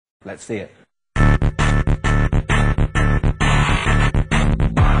Let's see it.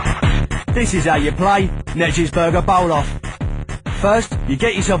 This is how you play Nedge's Burger Bowl Off. First, you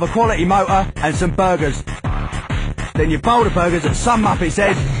get yourself a quality motor and some burgers. Then you bowl the burgers at some muppet's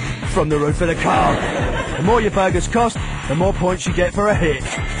head from the roof of the car. The more your burgers cost, the more points you get for a hit.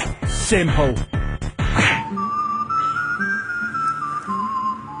 Simple.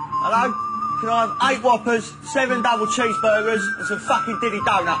 Hello? Can I have 8 Whoppers, 7 double cheeseburgers and some fucking Diddy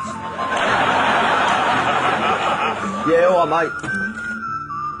donuts? Yeah, all right, mate.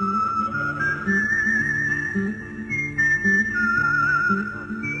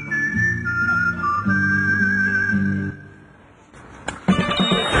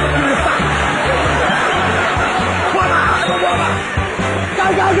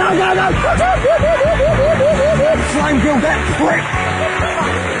 Go! Flame grill that prick!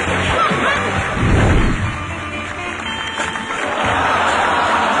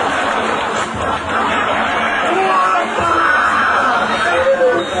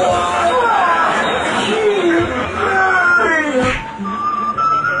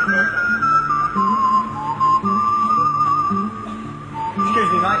 Excuse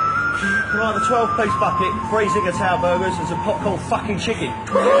me, mate. Can I have a 12-piece bucket, 3 Zingatow burgers and some popcorn fucking chicken?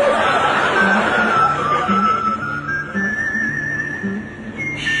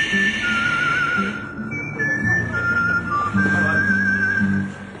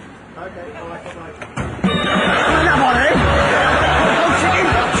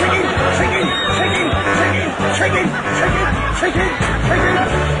 Chicken!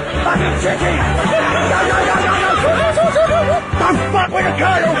 Fucking chicken! Go! Don't fuck with the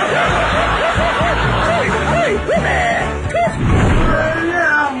colonel! Hey, come here!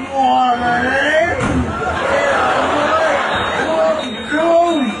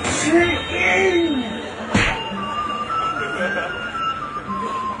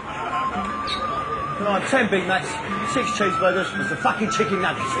 Can I have 10 Big Macs, 6 cheeseburgers and some fucking chicken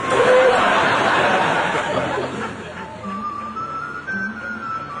nuggets?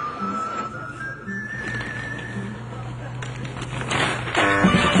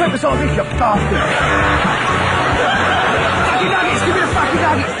 Put this on me, you bastard! Fucking nuggets! Give me the fucking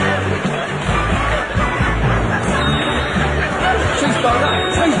nuggets! Cheeseburger!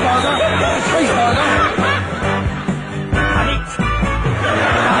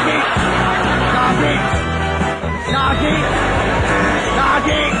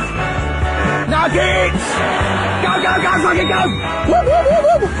 Nuggets! Go, fucking go! Woo!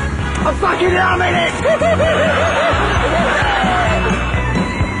 I'm fucking loving it!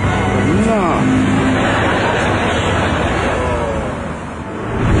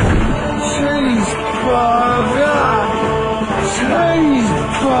 Cheeseburger!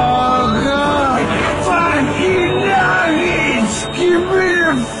 Fucking nuggets! Give me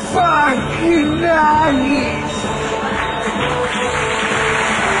the fucking